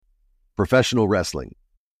Professional wrestling,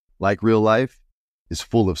 like real life, is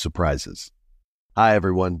full of surprises. Hi,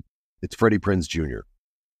 everyone. It's Freddie Prinze Jr.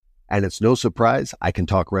 And it's no surprise I can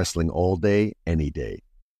talk wrestling all day, any day.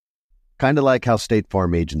 Kind of like how State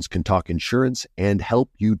Farm agents can talk insurance and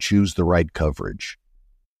help you choose the right coverage.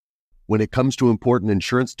 When it comes to important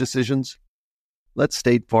insurance decisions, let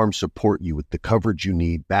State Farm support you with the coverage you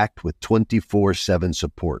need, backed with 24/7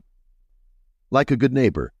 support. Like a good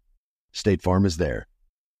neighbor, State Farm is there.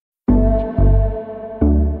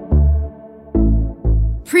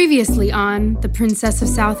 Previously on The Princess of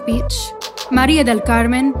South Beach, Maria del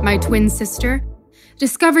Carmen, my twin sister,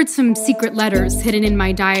 discovered some secret letters hidden in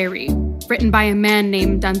my diary, written by a man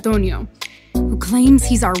named Antonio, who claims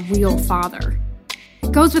he's our real father.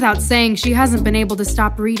 It goes without saying she hasn't been able to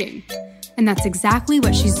stop reading, and that's exactly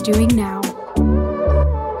what she's doing now.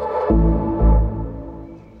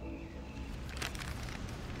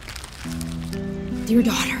 Dear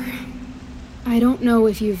daughter, I don't know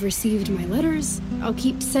if you've received my letters. I'll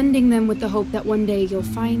keep sending them with the hope that one day you'll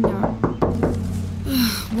find out.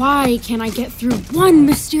 Why can't I get through one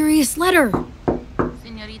mysterious letter?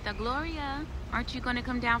 Señorita Gloria, aren't you going to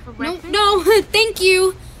come down for breakfast? No, thank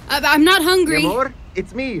you. I'm not hungry. Mi amor,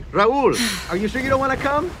 it's me, Raul. Are you sure you don't want to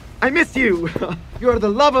come? I miss you. You're the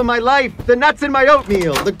love of my life, the nuts in my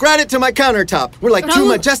oatmeal, the granite to my countertop. We're like two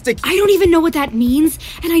majestic... I don't even know what that means,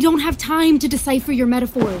 and I don't have time to decipher your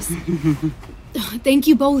metaphors. Thank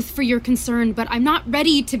you both for your concern, but I'm not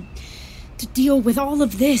ready to deal with all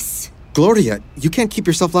of this. Gloria, you can't keep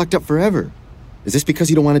yourself locked up forever. Is this because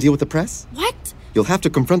you don't want to deal with the press? What? You'll have to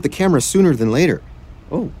confront the camera sooner than later.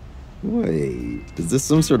 Oh, wait. Is this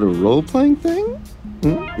some sort of role-playing thing?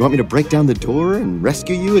 You want me to break down the door and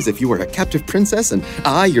rescue you as if you were a captive princess and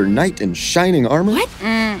I, your knight in shining armor? What?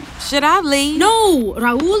 Should I leave? No,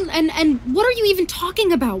 Raul, and what are you even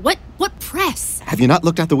talking about? What press? Have you not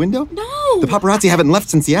looked out the window? No. The paparazzi haven't left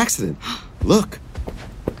since the accident. Look.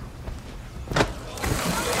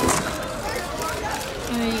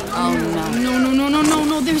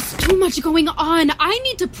 No. There's too much going on. I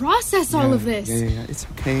need to process all of this. Yeah, it's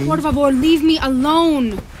okay. Por favor, leave me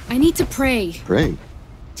alone. I need to pray. Pray?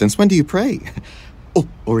 Since when do you pray? Oh,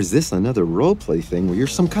 or is this another role-play thing where you're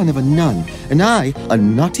some kind of a nun, and I, a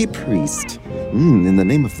naughty priest? In the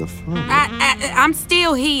name of the Father. I'm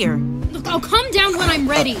still here. Look, I'll come down when I'm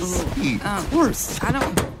ready. Of course. I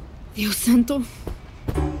don't... Dios santo.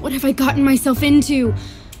 What have I gotten myself into?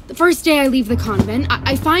 The first day I leave the convent,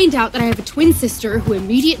 I find out that I have a twin sister who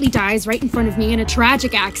immediately dies right in front of me in a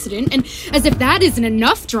tragic accident, and as if that isn't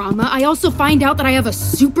enough drama, I also find out that I have a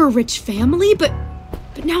super rich family, but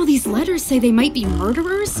now these letters say they might be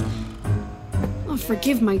murderers? Oh,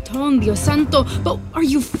 forgive my tone, Dios santo, but are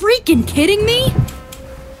you freaking kidding me?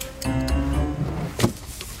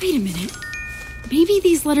 Wait a minute. Maybe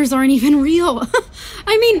these letters aren't even real.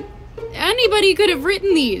 I mean... anybody could have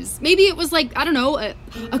written these. Maybe it was like, I don't know,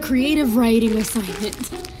 a creative writing assignment.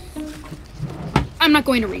 I'm not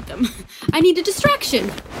going to read them. I need a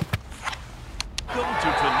distraction. Welcome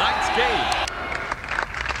to tonight's game.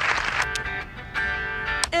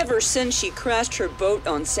 Ever since she crashed her boat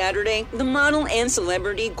on Saturday, the model and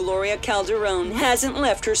celebrity Gloria Calderon hasn't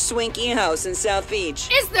left her swanky house in South Beach.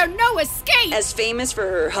 Is there no escape? As famous for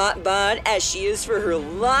her hot bod as she is for her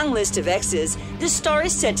long list of exes, the star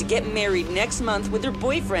is set to get married next month with her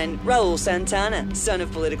boyfriend, Raul Santana, son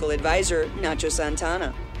of political advisor Nacho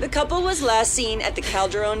Santana. The couple was last seen at the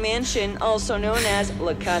Calderon Mansion, also known as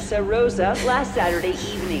La Casa Rosa, last Saturday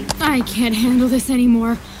evening. I can't handle this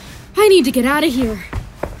anymore. I need to get out of here.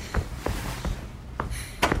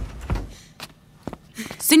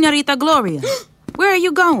 Señorita Gloria, where are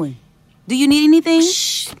you going? Do you need anything?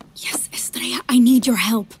 Shh. Yes, Estrella, I need your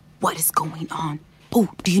help. What is going on? Oh,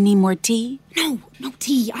 do you need more tea? No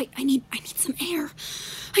tea. I need some air.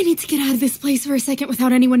 I need to get out of this place for a second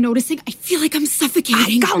without anyone noticing. I feel like I'm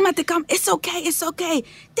suffocating. Calmate. It's okay.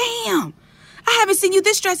 Damn. I haven't seen you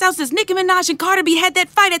this stressed out since Nicki Minaj and Cardi B had that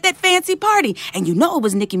fight at that fancy party. And you know it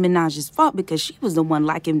was Nicki Minaj's fault because she was the one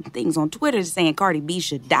liking things on Twitter saying Cardi B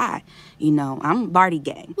should die. You know, I'm Barty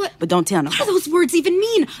gang. What? But don't tell no. What do those words even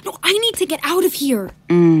mean? No, I need to get out of here.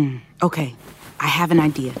 Okay. I have an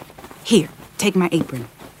idea. Here, take my apron.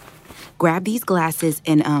 Grab these glasses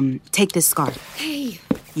and take this scarf. Hey.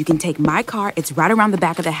 You can take my car. It's right around the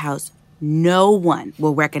back of the house. No one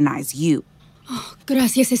will recognize you. Oh,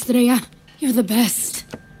 gracias, Estrella. You're the best.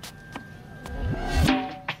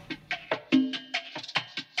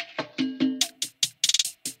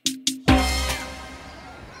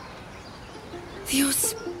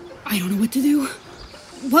 Dios, I don't know what to do.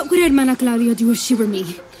 What would Hermana Claudia do if she were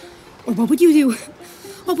me? Or what would you do?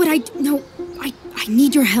 What would I do? No, I I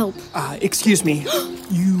need your help. Excuse me.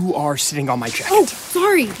 You are sitting on my jacket. Oh,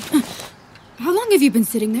 sorry. How long have you been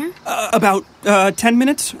sitting there? About 10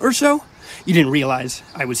 minutes or so. You didn't realize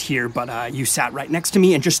I was here, but you sat right next to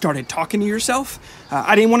me and just started talking to yourself.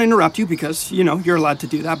 I didn't want to interrupt you because, you're allowed to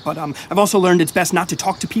do that, but I've also learned it's best not to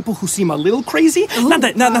talk to people who seem a little crazy. Oh. Not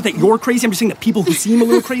that you're crazy, I'm just saying that people who seem a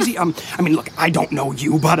little crazy. Look, I don't know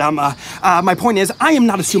you, but my point is, I am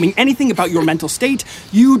not assuming anything about your mental state.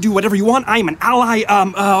 You do whatever you want. I am an ally.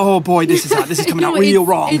 Oh boy, this is coming out real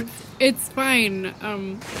wrong. It's fine.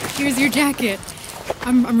 Here's your jacket.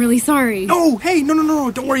 I'm really sorry. Oh, hey, no,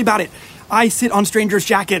 don't worry about it. I sit on strangers'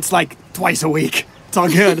 jackets like twice a week. It's all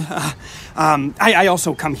good. I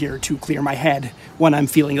also come here to clear my head when I'm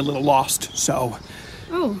feeling a little lost, so...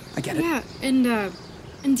 Oh, I get it. Yeah,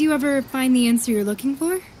 and do you ever find the answer you're looking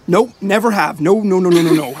for? Nope, never have. No.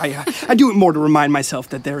 I do it more to remind myself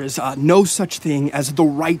that there is no such thing as the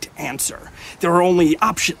right answer. There are only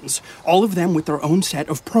options, all of them with their own set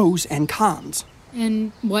of pros and cons.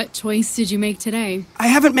 And what choice did you make today? I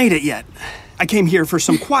haven't made it yet. I came here for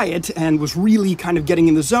some quiet and was really kind of getting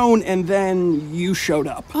in the zone, and then you showed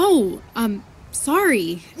up. Oh,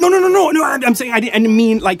 sorry. No, I'm saying I didn't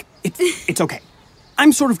mean, like, it's okay.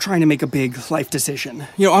 I'm sort of trying to make a big life decision.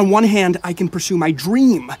 On one hand, I can pursue my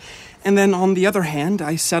dream, and then on the other hand,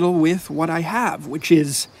 I settle with what I have, which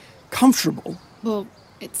is comfortable. Well,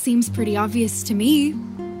 it seems pretty obvious to me.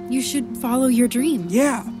 You should follow your dream.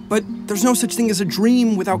 Yeah, but there's no such thing as a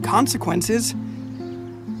dream without consequences.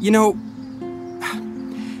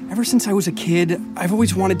 Ever since I was a kid, I've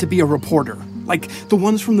always wanted to be a reporter. Like the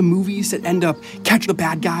ones from the movies that end up catching the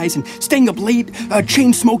bad guys and staying up late,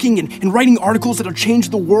 chain smoking and writing articles that'll change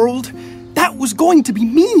the world. That was going to be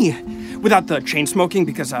me. Without the chain smoking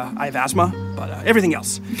because I have asthma, but everything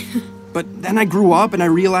else. But then I grew up and I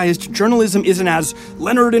realized journalism isn't as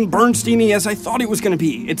Leonard and Bernstein-y as I thought it was going to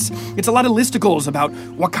be. It's a lot of listicles about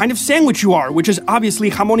what kind of sandwich you are, which is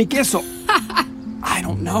obviously jamón y queso. I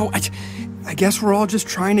don't know. I guess we're all just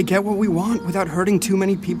trying to get what we want without hurting too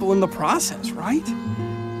many people in the process, right?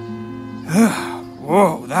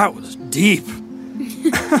 Whoa, that was deep.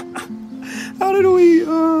 How did we...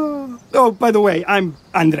 Oh, by the way, I'm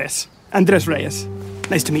Andres Reyes.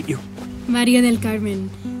 Nice to meet you. Maria del Carmen.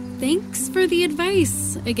 Thanks for the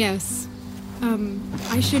advice, I guess.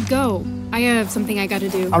 I should go. I have something I gotta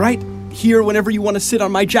do. All right. Here whenever you want to sit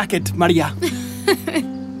on my jacket, Maria.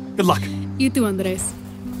 Good luck. You too, Andres.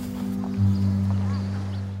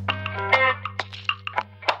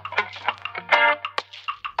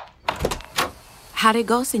 How'd it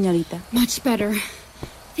go, señorita? Much better.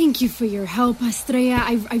 Thank you for your help, Estrella.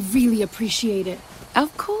 I really appreciate it.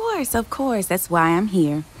 Of course. That's why I'm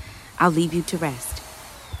here. I'll leave you to rest.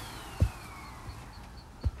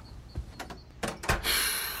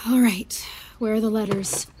 All right. Where are the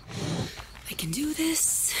letters? I can do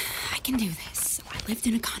this. I lived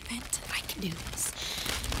in a convent. I can do this.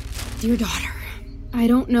 Dear daughter, I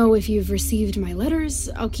don't know if you've received my letters.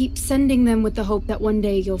 I'll keep sending them with the hope that one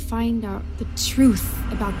day you'll find out the truth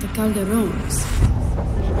about the Calderons.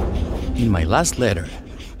 In my last letter,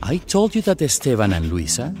 I told you that Esteban and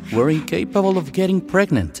Luisa were incapable of getting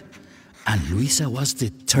pregnant. And Luisa was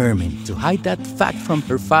determined to hide that fact from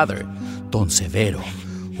her father, Don Severo,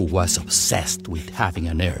 who was obsessed with having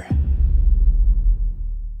an heir.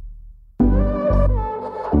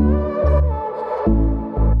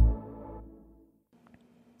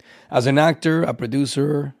 As an actor, a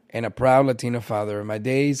producer, and a proud Latino father, my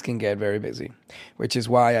days can get very busy, which is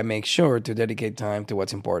why I make sure to dedicate time to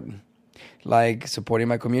what's important, like supporting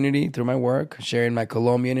my community through my work, sharing my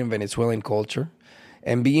Colombian and Venezuelan culture,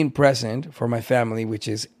 and being present for my family, which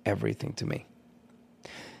is everything to me.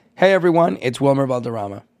 Hey everyone, it's Wilmer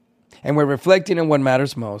Valderrama, and we're reflecting on what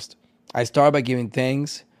matters most. I start by giving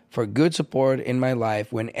thanks for good support in my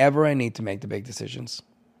life whenever I need to make the big decisions.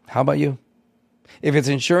 How about you? If it's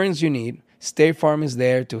insurance you need, State Farm is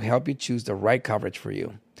there to help you choose the right coverage for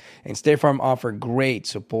you. And State Farm offers great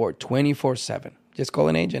support 24/7. Just call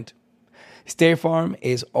an agent. State Farm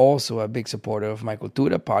is also a big supporter of my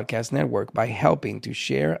Cultura podcast network by helping to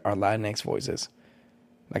share our Latinx voices.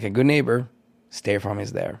 Like a good neighbor, State Farm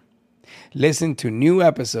is there. Listen to new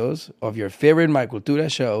episodes of your favorite My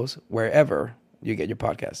Cultura shows wherever you get your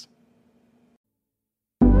podcasts.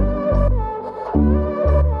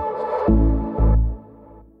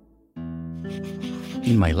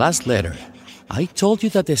 In my last letter, I told you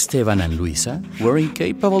that Esteban and Luisa were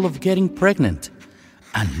incapable of getting pregnant.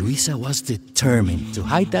 And Luisa was determined to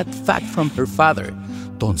hide that fact from her father,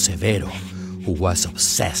 Don Severo, who was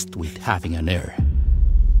obsessed with having an heir.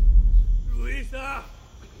 Luisa!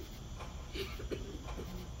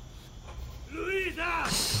 Luisa!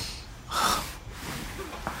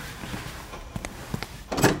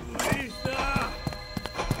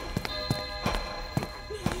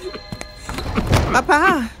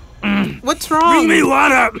 Papa, what's wrong? Bring me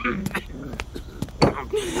water.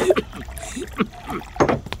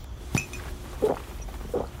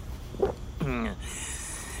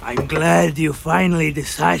 I'm glad you finally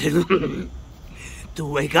decided to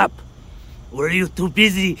wake up. Were you too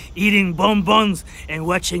busy eating bonbons and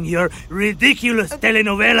watching your ridiculous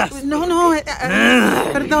telenovelas? No,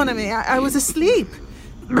 perdóname, I was asleep.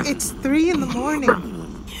 It's 3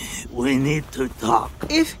 a.m. We need to talk.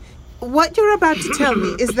 If what you're about to tell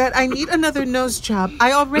me is that I need another nose job,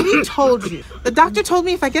 I already told you. The doctor told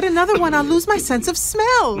me if I get another one, I'll lose my sense of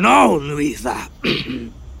smell. No, Luisa.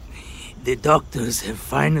 The doctors have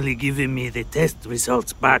finally given me the test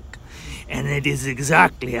results back, and it is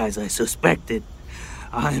exactly as I suspected.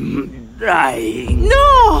 I'm dying.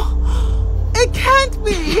 No! It can't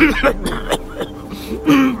be!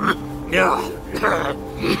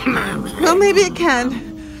 Well, maybe it can.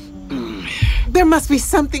 There must be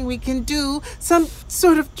something we can do. Some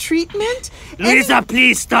sort of treatment? Luisa,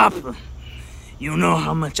 please stop. You know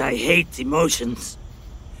how much I hate emotions.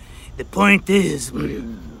 The point is,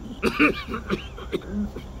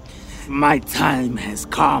 my time has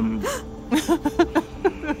come.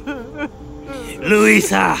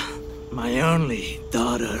 Luisa, my only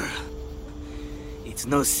daughter. It's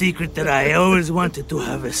no secret that I always wanted to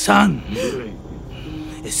have a son.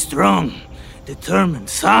 A strong, determined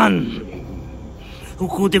son who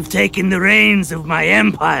could have taken the reins of my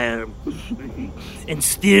empire and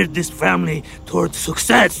steered this family towards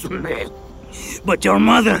success. But your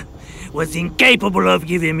mother was incapable of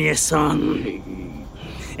giving me a son,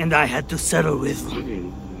 and I had to settle with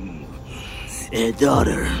a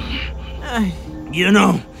daughter. You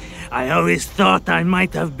know, I always thought I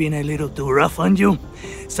might have been a little too rough on you.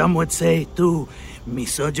 Some would say too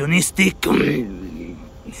misogynistic.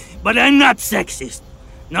 But I'm not sexist.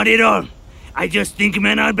 Not at all. I just think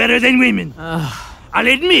men are better than women. I'll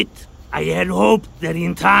admit, I had hoped that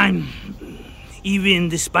in time, even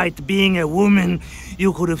despite being a woman,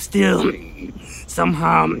 you could have still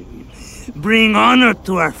somehow bring honor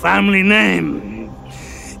to our family name.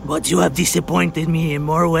 But you have disappointed me in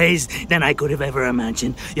more ways than I could have ever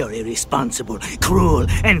imagined. You're irresponsible, cruel,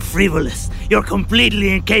 and frivolous. You're completely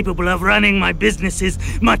incapable of running my businesses,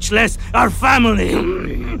 much less our family.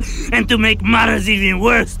 And to make matters even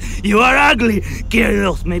worse, you are ugly. Que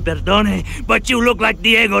Dios me perdone, but you look like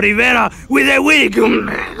Diego Rivera with a wig.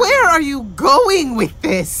 Where are you going with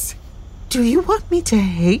this? Do you want me to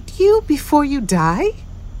hate you before you die?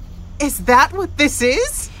 Is that what this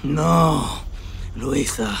is? No.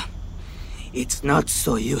 Luisa, it's not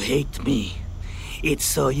so you hate me. It's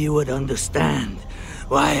so you would understand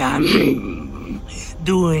why I'm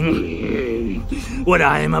doing what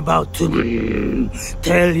I am about to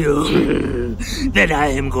tell you that I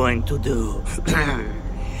am going to do.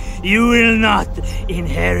 You will not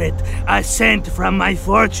inherit a cent from my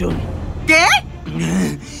fortune. ¿Qué?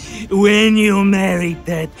 When you married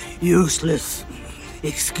that useless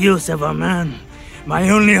excuse of a man, my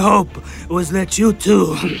only hope was that you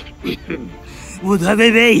two would have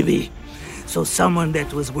a baby, so someone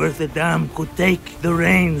that was worth a damn could take the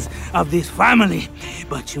reins of this family.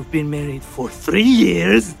 But you've been married for 3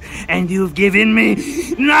 years, and you've given me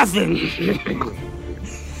nothing.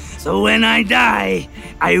 So when I die,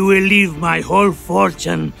 I will leave my whole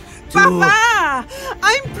fortune to... Papa!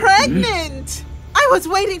 I'm pregnant! I was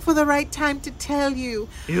waiting for the right time to tell you.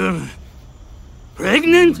 You're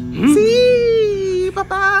pregnant? See,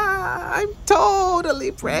 Papa, I'm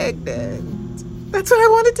totally pregnant. That's what I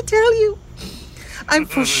wanted to tell you. I'm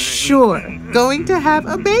for sure going to have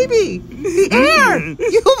a baby. The heir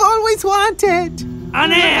you've always wanted.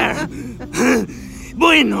 An heir?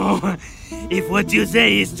 Bueno, if what you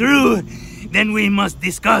say is true, then we must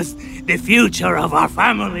discuss the future of our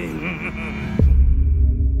family.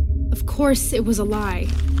 Of course it was a lie.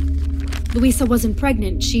 Luisa wasn't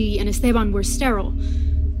pregnant. She and Esteban were sterile.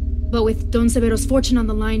 But with Don Severo's fortune on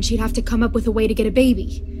the line, she'd have to come up with a way to get a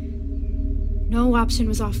baby. No option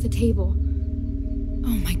was off the table.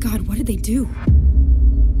 Oh my God, what did they do?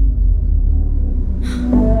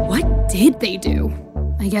 What did they do?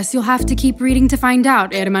 I guess you'll have to keep reading to find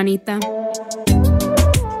out, hermanita.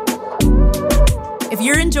 If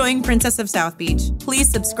you're enjoying Princess of South Beach, please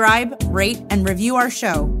subscribe, rate, and review our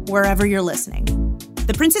show wherever you're listening.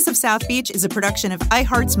 The Princess of South Beach is a production of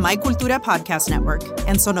iHeart's My Cultura podcast network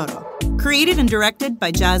and Sonoro. Created and directed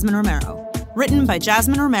by Jasmine Romero. Written by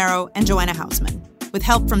Jasmine Romero and Joanna Hausman. With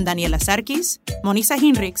help from Daniela Sarkis, Monisa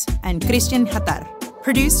Hinrichs, and Christian Hatar.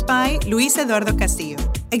 Produced by Luis Eduardo Castillo.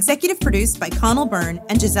 Executive produced by Connell Byrne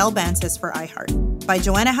and Giselle Bances for iHeart. By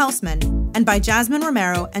Joanna Hausman and by Jasmine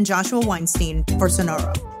Romero and Joshua Weinstein for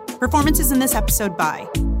Sonoro. Performances in this episode by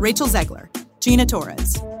Rachel Zegler, Gina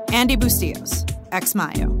Torres, Andy Bustillos, Ex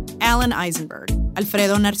Mayo, Alan Eisenberg,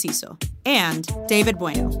 Alfredo Narciso, and David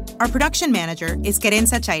Bueno. Our production manager is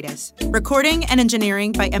Querenza Chaires. Recording and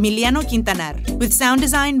engineering by Emiliano Quintanar, with sound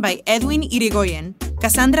design by Edwin Irigoyen,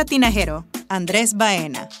 Cassandra Tinajero, Andres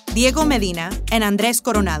Baena, Diego Medina, and Andres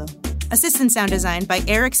Coronado. Assistant sound design by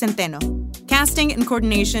Eric Centeno. Casting and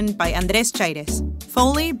coordination by Andres Chaires.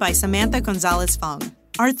 Foley by Samantha Gonzalez Fong.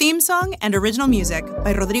 Our theme song and original music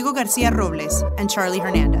by Rodrigo Garcia Robles and Charlie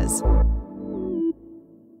Hernandez.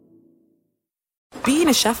 Being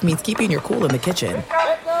a chef means keeping your cool in the kitchen.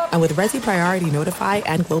 And with Resi Priority Notify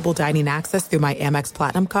and Global Dining Access through my Amex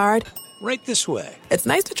Platinum card, right this way. It's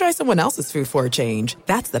nice to try someone else's food for a change.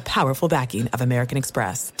 That's the powerful backing of American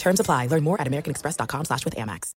Express. Terms apply. Learn more at americanexpress.com/withAmex.